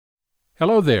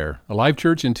Hello there. Alive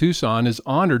Church in Tucson is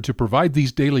honored to provide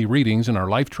these daily readings in our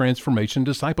Life Transformation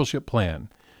Discipleship Plan.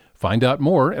 Find out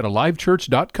more at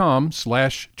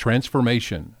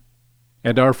alivechurch.com/transformation.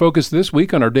 And our focus this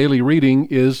week on our daily reading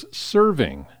is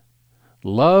serving.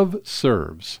 Love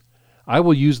serves. I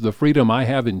will use the freedom I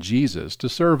have in Jesus to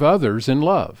serve others in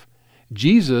love.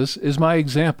 Jesus is my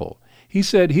example. He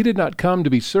said he did not come to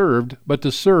be served, but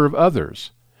to serve others.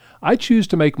 I choose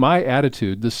to make my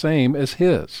attitude the same as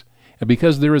his. And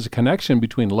because there is a connection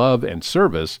between love and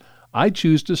service, I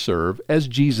choose to serve as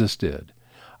Jesus did.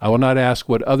 I will not ask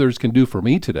what others can do for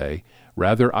me today.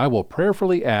 Rather, I will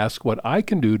prayerfully ask what I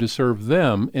can do to serve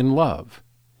them in love.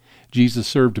 Jesus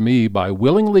served me by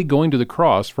willingly going to the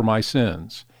cross for my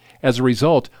sins. As a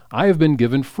result, I have been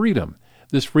given freedom.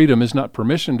 This freedom is not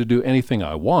permission to do anything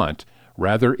I want.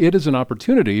 Rather, it is an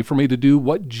opportunity for me to do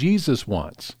what Jesus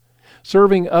wants.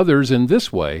 Serving others in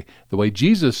this way, the way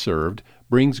Jesus served,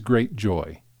 brings great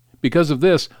joy. Because of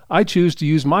this, I choose to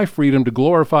use my freedom to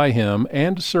glorify Him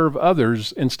and serve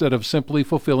others instead of simply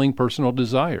fulfilling personal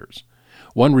desires.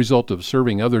 One result of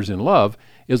serving others in love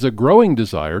is a growing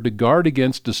desire to guard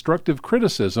against destructive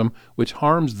criticism which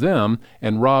harms them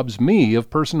and robs me of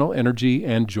personal energy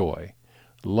and joy.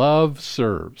 Love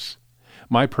serves.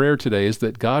 My prayer today is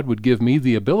that God would give me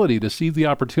the ability to see the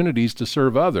opportunities to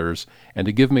serve others and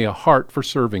to give me a heart for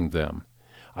serving them.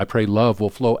 I pray love will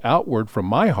flow outward from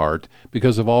my heart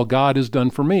because of all God has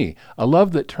done for me, a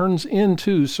love that turns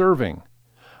into serving.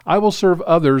 I will serve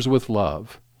others with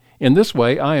love. In this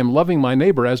way, I am loving my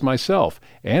neighbor as myself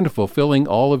and fulfilling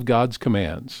all of God's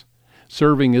commands.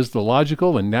 Serving is the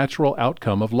logical and natural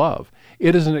outcome of love.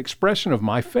 It is an expression of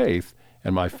my faith,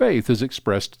 and my faith is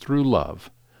expressed through love.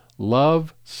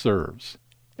 Love serves.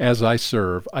 As I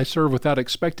serve without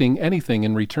expecting anything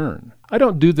in return. I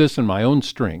don't do this in my own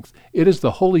strength. It is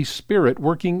the Holy Spirit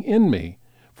working in me,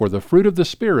 for the fruit of the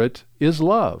Spirit is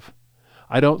love.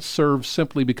 I don't serve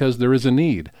simply because there is a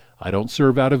need. I don't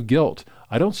serve out of guilt.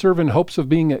 I don't serve in hopes of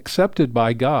being accepted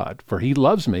by God, for He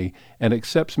loves me and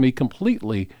accepts me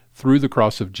completely through the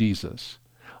cross of Jesus.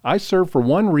 I serve for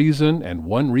one reason and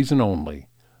one reason only: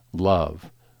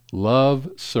 love.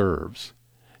 Love serves.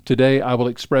 Today I will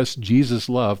express Jesus'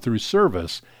 love through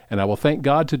service, and I will thank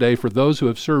God today for those who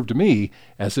have served me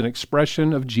as an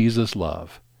expression of Jesus'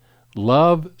 love.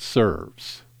 Love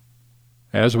serves.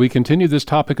 As we continue this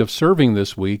topic of serving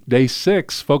this week, Day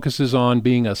 6 focuses on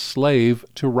being a slave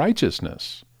to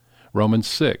righteousness. Romans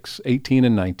 6:18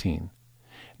 and 19.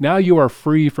 Now you are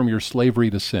free from your slavery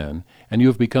to sin, and you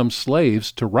have become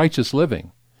slaves to righteous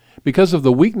living. Because of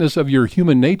the weakness of your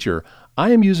human nature, I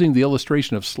am using the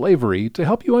illustration of slavery to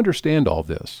help you understand all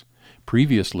this.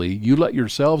 Previously, you let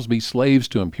yourselves be slaves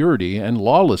to impurity and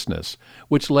lawlessness,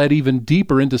 which led even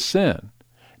deeper into sin.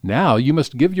 Now you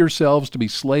must give yourselves to be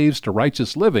slaves to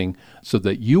righteous living so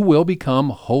that you will become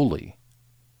holy.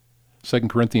 2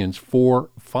 Corinthians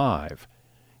 4:5.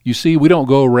 You see, we don't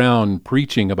go around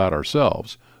preaching about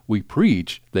ourselves. We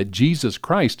preach that Jesus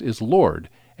Christ is Lord,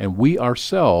 and we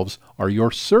ourselves are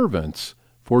your servants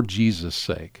for Jesus'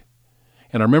 sake.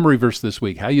 And our memory verse this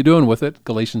week, how you doing with it?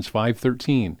 Galatians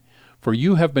 5:13. For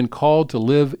you have been called to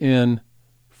live in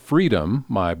freedom,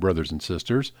 my brothers and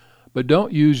sisters, but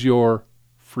don't use your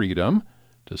freedom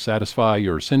to satisfy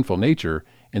your sinful nature.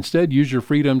 Instead, use your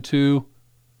freedom to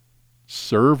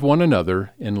serve one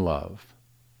another in love.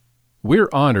 We're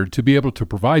honored to be able to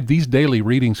provide these daily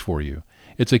readings for you.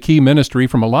 It's a key ministry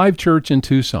from Alive Church in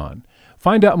Tucson.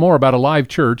 Find out more about Alive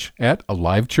Church at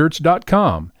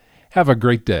alivechurch.com. Have a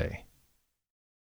great day.